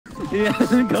Yeah,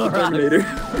 go around.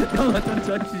 Don't let them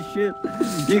touch the ship.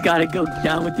 You gotta go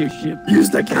down with your ship. Use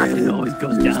the cannon. It always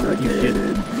goes down with your ship.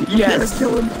 Yes.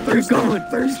 Kill him. Keep going.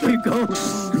 Keep going.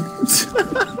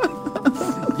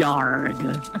 Yarg.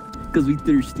 Because we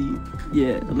thirsty.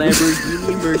 Yeah.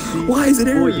 Lamborghini Mercy. Why is it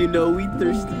air? Boy, you know we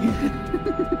thirsty.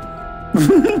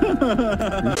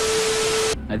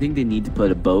 I think they need to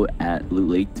put a boat at Loot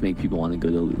Lake to make people want to go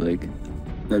to Loot Lake.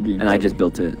 That'd be incredible. And I just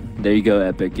built it. There you go,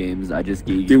 Epic Games. I just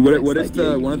gave you. Dude, what if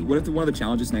one of the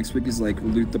challenges next week is like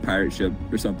loot the pirate ship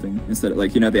or something instead of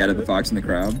like they added the fox in the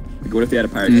crowd. Like what if they had a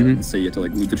pirate ship and say you have to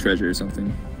like loot the treasure or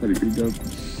something? That'd be pretty dope.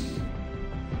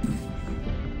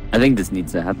 I think this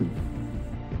needs to happen.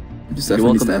 You're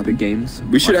welcome, Epic Games.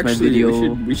 We should actually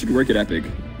we should work at Epic.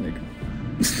 Like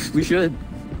we should.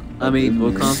 I mean,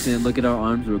 we're confident. Look at our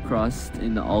arms. We're crossed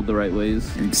in all the right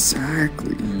ways.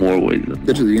 Exactly. More ways than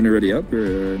Literally, you gonna ready up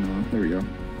or no? There we go.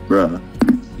 Bruh.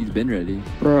 He's been ready.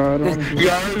 Bruh, I don't you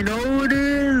already know who it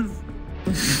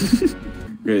is.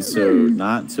 Okay, so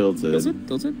not tilted.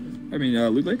 Tilted? I mean,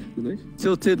 Loot Lake? Loot Lake?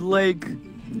 Tilted Lake.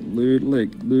 Loot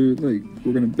Lake. Loot Lake.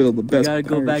 We're gonna build the best pirate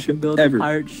ship ever. We gotta go back and build a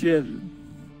pirate ship.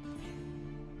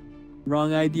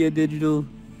 Wrong idea, Digital.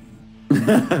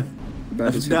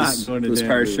 That's not going to this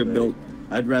pirate ship built.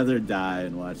 I'd rather die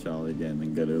and watch all again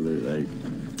than go to Loot Lake.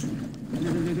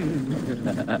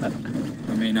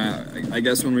 I mean, I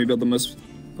guess when we build the most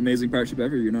amazing pirate ship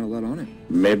ever, you're not allowed on it.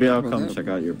 Maybe I'll come check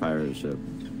out your pirate ship.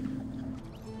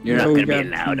 You're not gonna be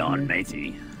allowed on,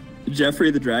 matey.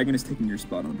 Jeffrey the Dragon is taking your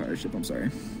spot on the pirate ship. I'm sorry.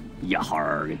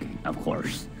 Yarg, of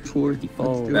course. Poor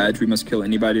default. Badge, we must kill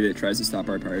anybody that tries to stop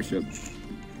our pirate ship.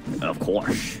 Of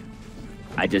course.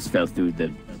 I just fell through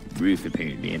the roof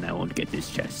apparently, and I won't get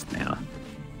this chest now.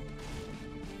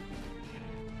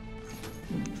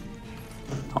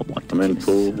 I'm in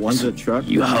pool. One's a truck.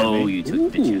 You ho! You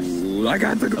took the chest. I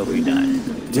got the goal. We done.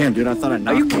 Damn, dude! I thought I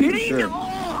knocked. Are you kidding? Sure.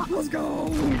 Oh, let's go.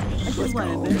 Let's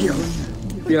go.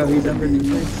 Yo, he's underneath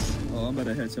me. Oh, I'm about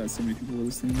to headshot so many people with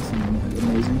this thing. It's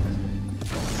amazing.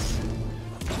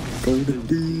 Golden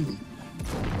D.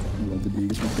 I love the D.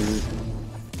 It's my favorite.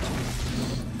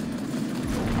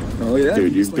 Oh yeah,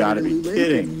 dude, you've got to be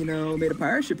kidding! And, made a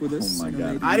pirate ship with us. Oh my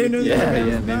god! I didn't know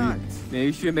that. Maybe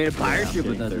you should have made a pirate ship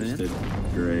with us, man.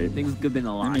 Great. Things could have been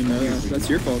a lot. I mean, that's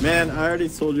your fault, man. I already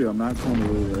told you I'm not going to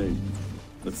Loot Lake.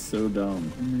 That's so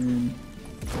dumb.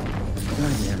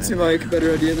 Seems like a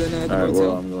better idea than the Alright,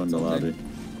 well, I'm going to lobby.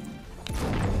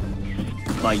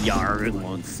 But Yarg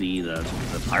won't see the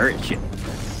pirate ship.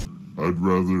 I'd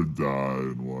rather die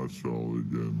and watch all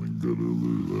again than go to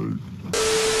Loot Lake.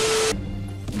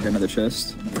 Got another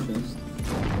chest.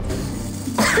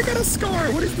 I got a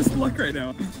scar! What is this luck right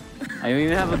now? I don't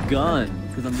even have a gun,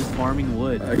 because I'm just farming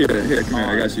wood. Here, come here.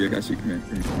 I got you. Come here.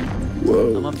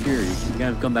 Whoa. I'm up here. You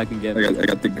gotta come back and get me. I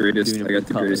got the greatest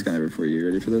gun ever for you. You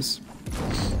ready for this?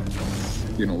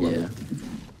 You're gonna love it.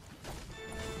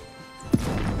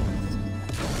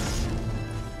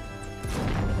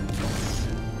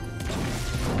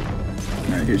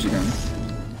 Alright, here's your gun.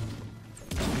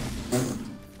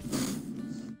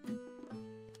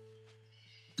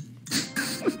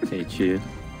 Hate you.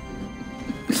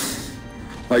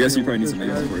 Well, I guess you probably need some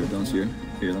ammo for it, don't you?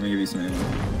 Here, let me give you some ammo.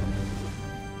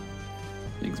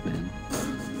 Thanks, man.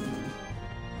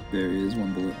 There he is,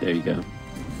 one bullet. There you go.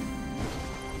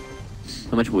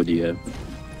 How much wood do you have?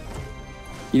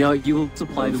 You will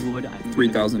supply the wood.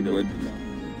 3,000 wood.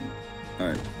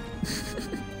 Alright.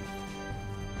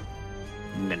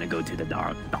 I'm gonna go to the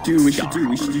dark. Dude, we should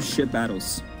do ship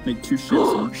battles. Make 2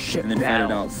 ships and then fight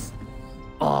it out.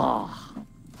 Oh.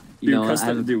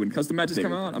 Dude, when custom matches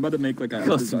come out, I'm about to make like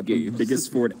the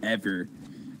biggest fort ever,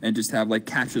 and just have like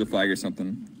capture the flag or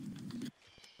something.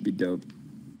 It'd be dope.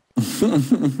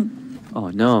 Oh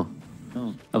no,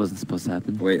 that wasn't supposed to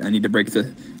happen. Wait, I need to break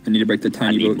the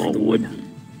tiny boat for the wood.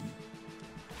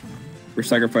 We're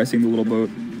sacrificing the little boat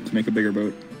to make a bigger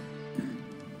boat.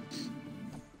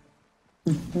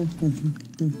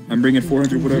 I'm bringing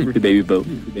 400 whatever. The baby boat.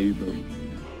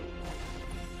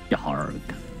 Yarg.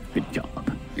 Good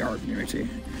job. Yarg, Unity.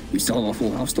 We still have a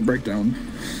full house to break down.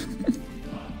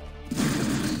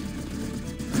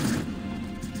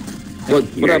 What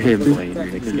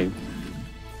happened?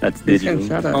 That's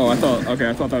Digital. Oh, I thought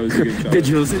that was a good shot.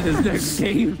 Digital's in his next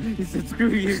game. He said, screw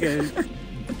you guys.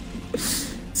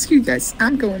 Screw you guys,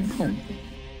 I'm going home.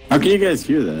 How can you guys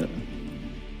hear that?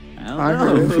 I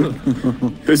don't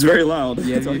know. It was very loud.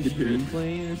 Yeah, you have your stream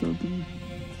playing or something?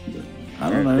 I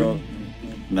don't know.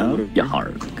 No?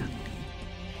 Yarg.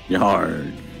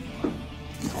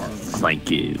 Thank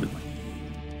you.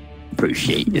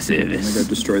 Appreciate your service. I'm gonna go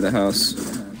destroy the house.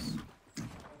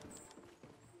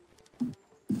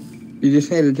 You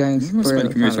just need a giant Come square.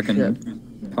 here so I that's on a ship.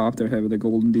 can pop their head with a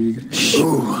golden dig.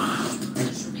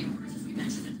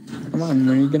 Come on, when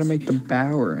are you gonna make the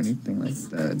bow or anything like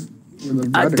that? With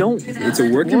a I rudder? don't. It's a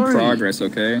work in progress,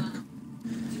 okay?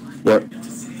 What?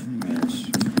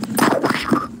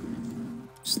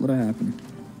 Just let it happen.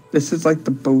 This is like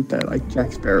the boat that like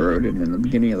Jack Sparrow rode in the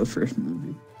beginning of the first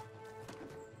movie.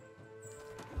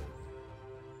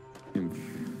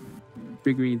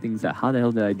 Figuring things out. How the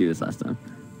hell did I do this last time?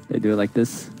 Did I do it like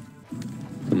this?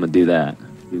 I'm gonna do that.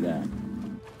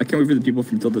 I can't wait for the people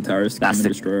from Tilted Towers to come That's and the.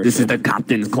 destroy our This is ship. the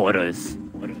captain's quarters.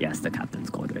 Yes, the captain's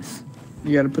quarters.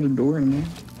 You gotta put a door in there.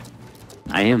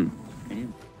 I am.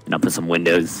 And I'll put some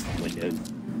windows.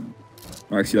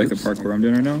 Oh, actually, like the parkour I'm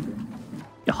doing right now?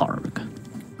 Yeah, hard.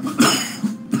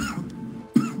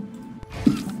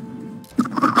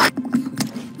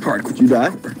 Hardcore. You die?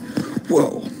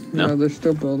 Whoa. No. No, they're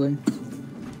still building.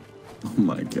 Oh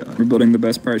my god. We're building the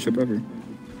best pirate ship ever.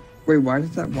 Wait, why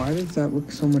does that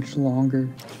look so much longer?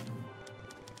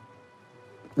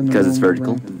 than the Because it's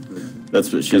normal vertical. ramp? That's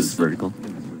what Because she's it's vertical.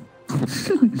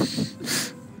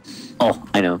 Oh,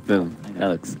 I know. Boom. That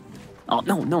looks. Oh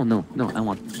no! I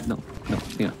want no. Yeah,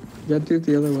 You gotta do it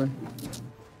the other way.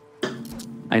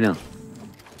 I know.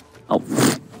 Oh.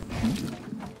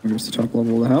 Here's the top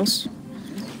level of the house.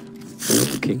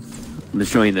 Okay. I'm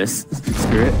destroying this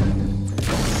spirit.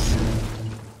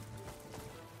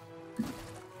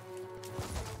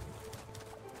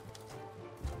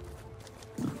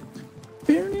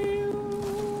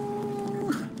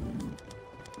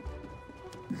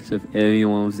 So if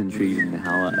anyone was intrigued in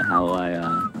how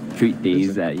I treat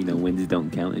days that wins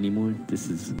don't count anymore, this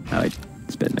is how I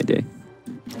spend my day.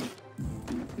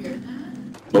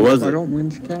 What was Why it? don't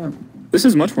winds count? This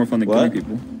is much more fun than What?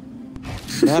 killing people.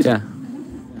 Yeah.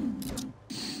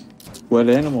 What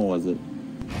animal was it?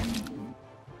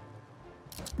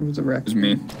 It was a wreck. It was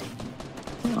me.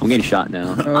 I'm getting shot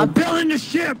now. Oh. I'm building the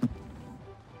ship.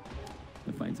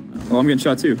 I find some out. Oh, I'm getting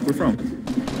shot too. Where from?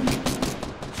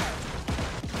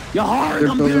 You're hard. They're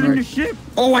I'm building building our- the ship.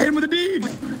 Oh, I hit him with a dig!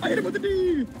 I hit him with a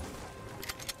dig!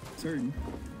 Sorry.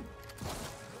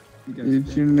 You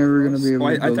guys- You're never gonna be able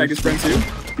Oh, to I build tagged a his friend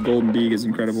too. The golden dig is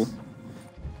incredible.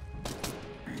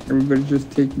 Everybody's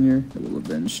just taking your... A little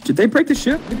avenge. Did they break the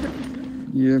ship?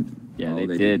 Yep. Yeah, Oh, they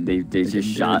they did. They didn't just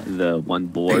do shot the one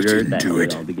border didn't that do held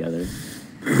it. it all together.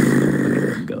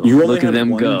 Go. You only Look at had them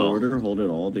one go. border hold it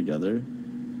all together?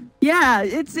 Yeah,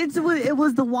 it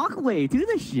was the walkway to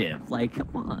the ship. Like, come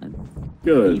on.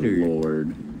 Good Hater.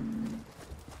 lord.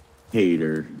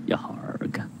 Hater.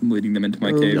 Yarg. I'm leading them into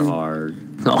my Oh, cave. no. Hard.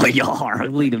 Oh,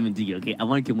 yarg. Lead them into you. Okay, I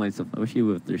want to kill myself. I wish you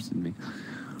would have thirsted me.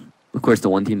 Of course, the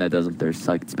one team that doesn't thirst,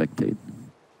 so I can spectate.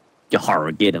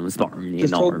 Yarg. Get him. Spartan.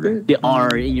 Just hold Yarg. it. The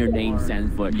R in your name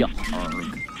stands for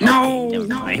yarg. No! Never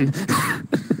No! mind.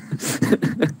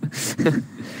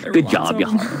 There Good were job,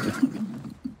 lots of them.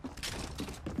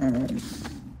 yarg. Alright.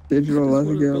 Digital,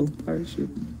 let's go. Pirate ship.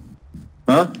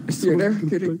 Huh? You're never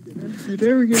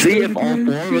gonna See, if all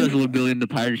four of us were building the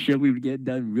pirate ship, we would get it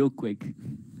done real quick.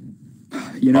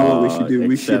 You know what we should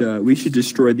do? Except- We should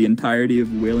destroy the entirety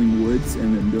of Wailing Woods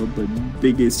and then build the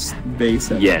biggest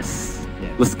base ever. Yes.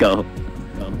 Let's go.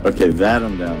 Okay, that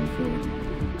I'm down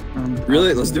for.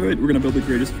 Really? Let's do it. We're gonna build the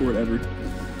greatest fort ever.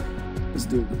 Let's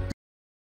do it.